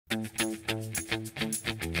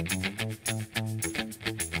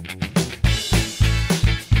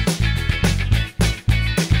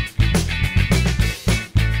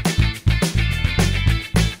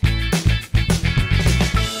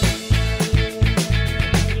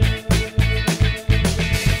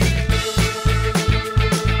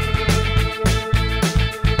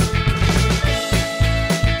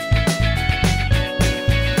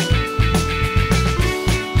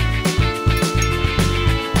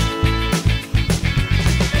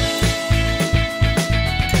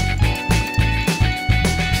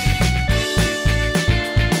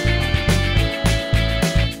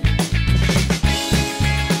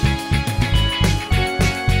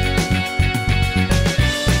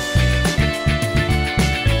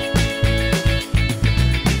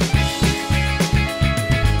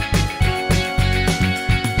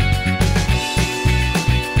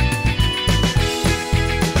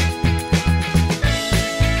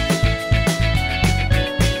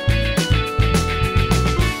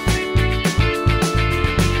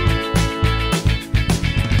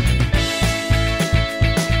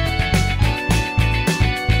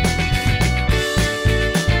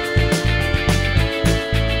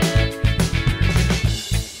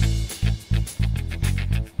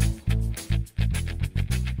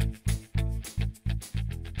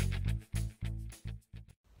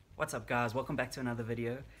What's up guys, welcome back to another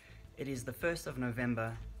video. It is the 1st of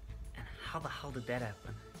November and how the hell did that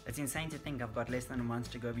happen? It's insane to think I've got less than a month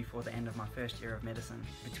to go before the end of my first year of medicine.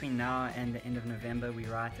 Between now and the end of November we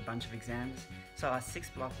write a bunch of exams. So our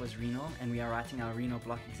 6th block was renal and we are writing our renal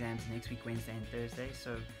block exams next week, Wednesday and Thursday,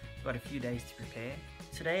 so we've got a few days to prepare.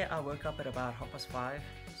 Today I woke up at about 5:30,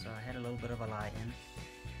 so I had a little bit of a lie-in.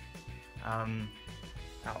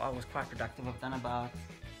 I was quite productive. I've done about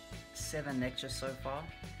 7 lectures so far.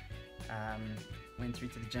 Went through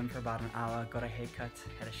to the gym for about an hour, got a haircut,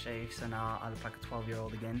 had a shave, so now I look like a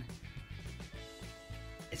 12-year-old again.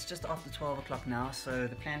 It's just after 12 o'clock now, so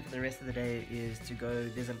the plan for the rest of the day is to go,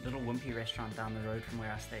 there's a little wimpy restaurant down the road from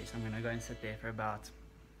where I stay, so I'm going to go and sit there for about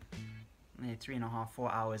 3.5,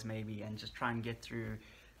 4 hours maybe, and just try and get through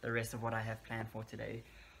the rest of what I have planned for today.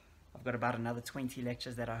 I've got about another 20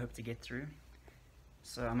 lectures that I hope to get through,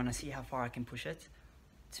 so I'm going to see how far I can push it.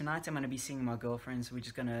 Tonight I'm going to be seeing my girlfriend, so we're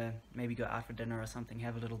just going to maybe go out for dinner or something,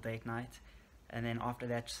 have a little date night, and then after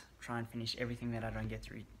that try and finish everything that I don't get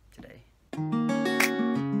through today.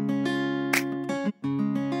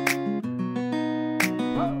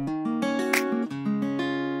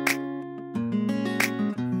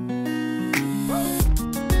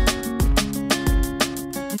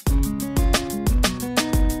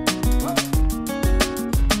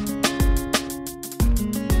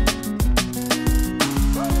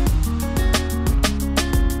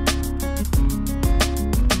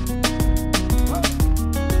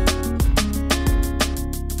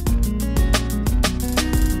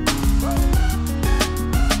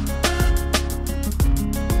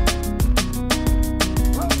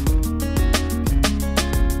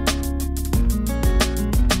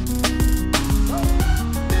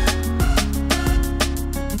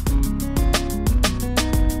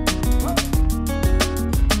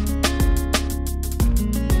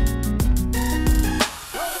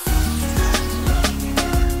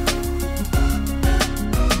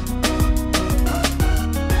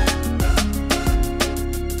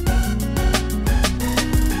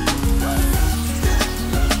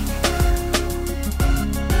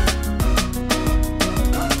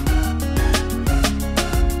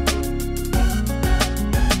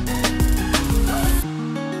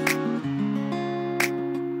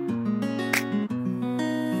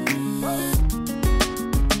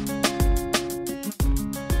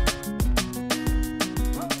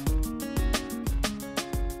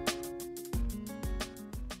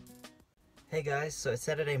 Hey guys, so it's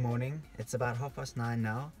Saturday morning, it's about 9:30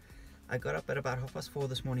 now. I got up at about 4:30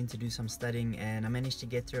 this morning to do some studying and I managed to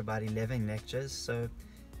get through about 11 lectures, so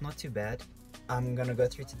not too bad. I'm gonna go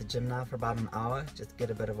through to the gym now for about an hour, just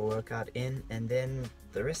get a bit of a workout in, and then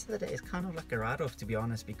the rest of the day is kind of like a write-off to be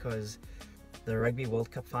honest, because the Rugby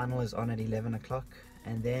World Cup final is on at 11 o'clock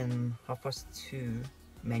and then 2:30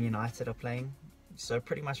 Man United are playing, so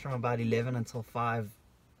pretty much from about 11 until 5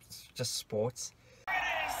 it's just sports.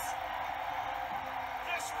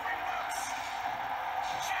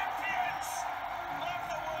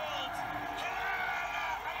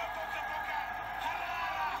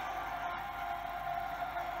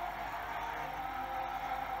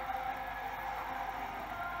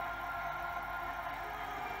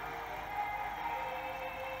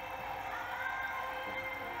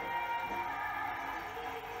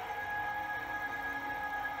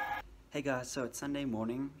 Hey guys, so it's Sunday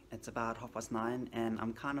morning, it's about 9:30 and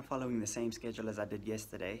I'm kind of following the same schedule as I did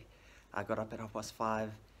yesterday. I got up at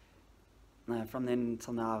 5:30. From then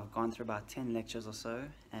till now I've gone through about 10 lectures or so,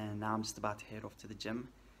 and now I'm just about to head off to the gym.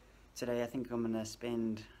 Today I think I'm going to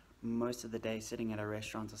spend most of the day sitting at a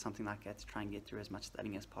restaurant or something like that to try and get through as much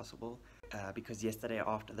studying as possible, because yesterday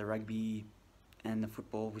after the rugby and the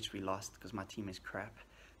football, which we lost because my team is crap,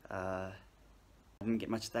 I didn't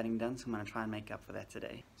get much studying done, so I'm going to try and make up for that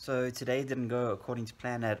today. So today didn't go according to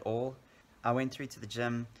plan at all. I went through to the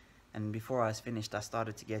gym and before I was finished I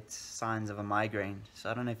started to get signs of a migraine.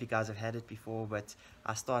 So I don't know if you guys have had it before, but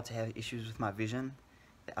I started to have issues with my vision.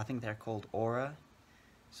 I think they're called aura.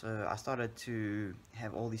 So I started to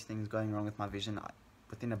have all these things going wrong with my vision.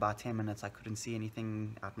 Within about 10 minutes I couldn't see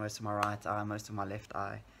anything out most of my right eye, most of my left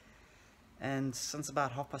eye. And since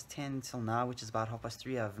about 10:30 till now, which is about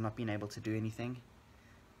 3:30, I've not been able to do anything.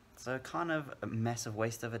 So kind of a massive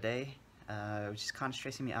waste of a day, which is kind of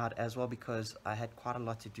stressing me out as well because I had quite a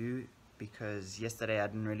lot to do, because yesterday I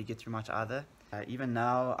didn't really get through much either. Even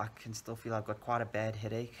now I can still feel I've got quite a bad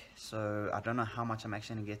headache, so I don't know how much I'm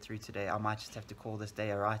actually going to get through today. I might just have to call this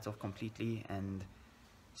day a write-off completely and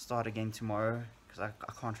start again tomorrow because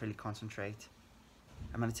I can't really concentrate.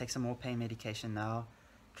 I'm going to take some more pain medication now,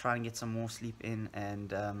 try and get some more sleep in,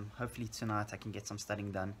 and hopefully tonight I can get some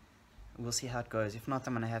studying done. we'll see how it goes. If not,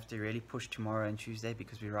 I'm going to have to really push tomorrow and Tuesday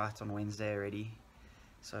because we write on Wednesday already.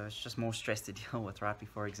 So it's just more stress to deal with right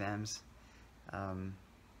before exams.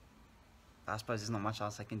 I suppose there's not much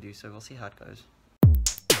else I can do, so we'll see how it goes.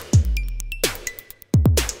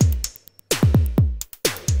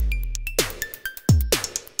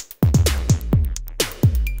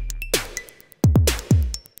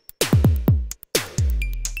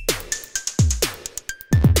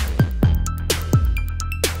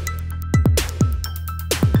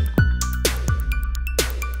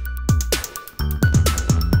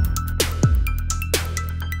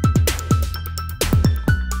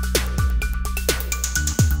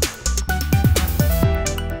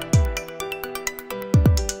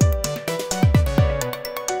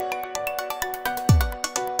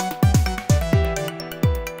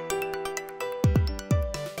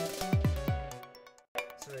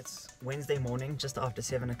 So it's Wednesday morning, just after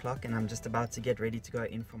 7 o'clock, and I'm just about to get ready to go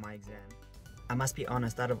in for my exam. I must be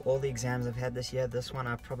honest, out of all the exams I've had this year, this one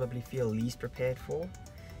I probably feel least prepared for.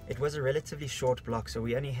 It was a relatively short block, so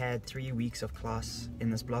we only had 3 weeks of class in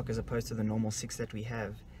this block as opposed to the normal 6 that we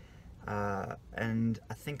have. And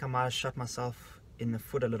I think I might have shot myself in the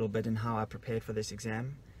foot a little bit in how I prepared for this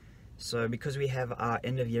exam. So because we have our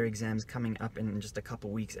end of year exams coming up in just a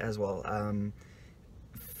couple weeks as well,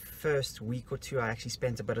 first week or two I actually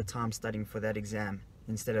spent a bit of time studying for that exam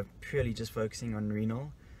instead of purely just focusing on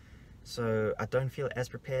renal. So I don't feel as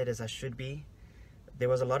prepared as I should be. There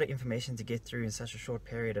was a lot of information to get through in such a short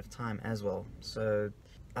period of time as well. So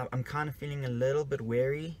I'm kind of feeling a little bit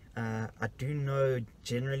wary. I do know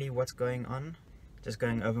generally what's going on. Just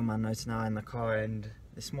going over my notes now in the car and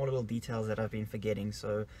the small little details that I've been forgetting.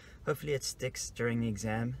 So hopefully it sticks during the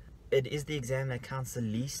exam. It is the exam that counts the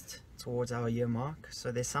least towards our year mark,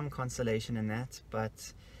 so there's some consolation in that,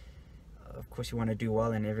 but of course you want to do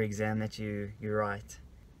well in every exam that you write.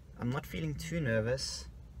 I'm not feeling too nervous.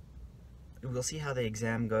 We'll see how the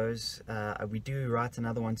exam goes. We do write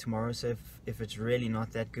another one tomorrow, so if it's really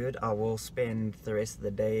not that good, I will spend the rest of the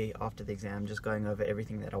day after the exam just going over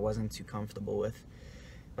everything that I wasn't too comfortable with,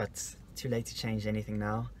 but too late to change anything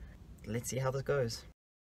now. Let's see how this goes.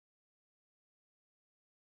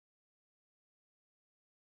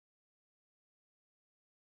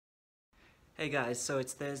 Hey guys, so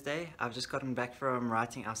it's Thursday. I've just gotten back from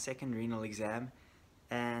writing our second renal exam,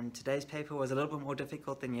 and today's paper was a little bit more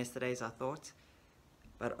difficult than yesterday's, I thought,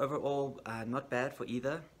 but overall not bad for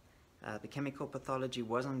either. The chemical pathology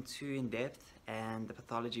wasn't too in-depth and the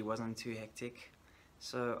pathology wasn't too hectic,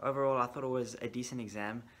 so overall I thought it was a decent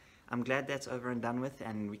exam. I'm glad that's over and done with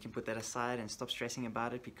and we can put that aside and stop stressing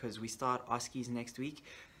about it because we start OSCEs next week.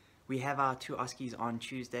 We have our 2 OSCEs on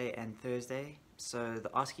Tuesday and Thursday. So the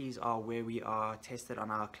OSCEs are where we are tested on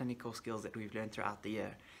our clinical skills that we've learned throughout the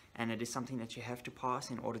year. And it is something that you have to pass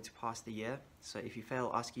in order to pass the year. So if you fail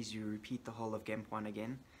OSCEs, you repeat the whole of GEMP 1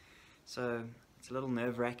 again. So it's a little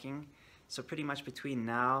nerve-wracking. So pretty much between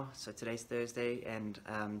now, so today's Thursday, and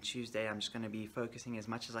Tuesday, I'm just going to be focusing as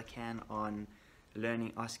much as I can on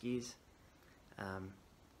learning OSCEs.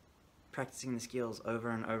 Practicing the skills over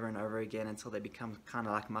and over and over again until they become kind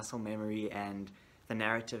of like muscle memory and the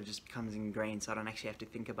narrative just becomes ingrained so I don't actually have to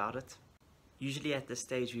think about it. Usually at this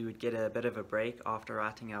stage we would get a bit of a break after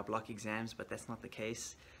writing our block exams, but that's not the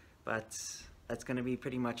case. But it's going to be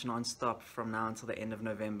pretty much non-stop from now until the end of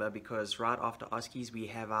November, because right after OSCEs we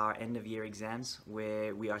have our end of year exams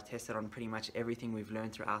where we are tested on pretty much everything we've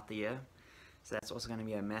learned throughout the year. So that's also going to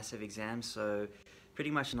be a massive exam. So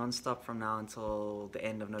pretty much non-stop from now until the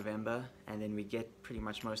end of November, and then we get pretty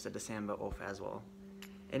much most of December off as well.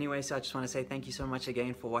 Anyway, so I just want to say thank you so much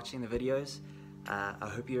again for watching the videos. I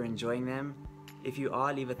hope you're enjoying them. If you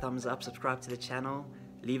are, leave a thumbs up, subscribe to the channel,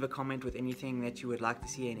 leave a comment with anything that you would like to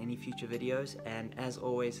see in any future videos, and as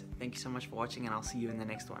always, thank you so much for watching and I'll see you in the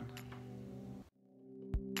next one.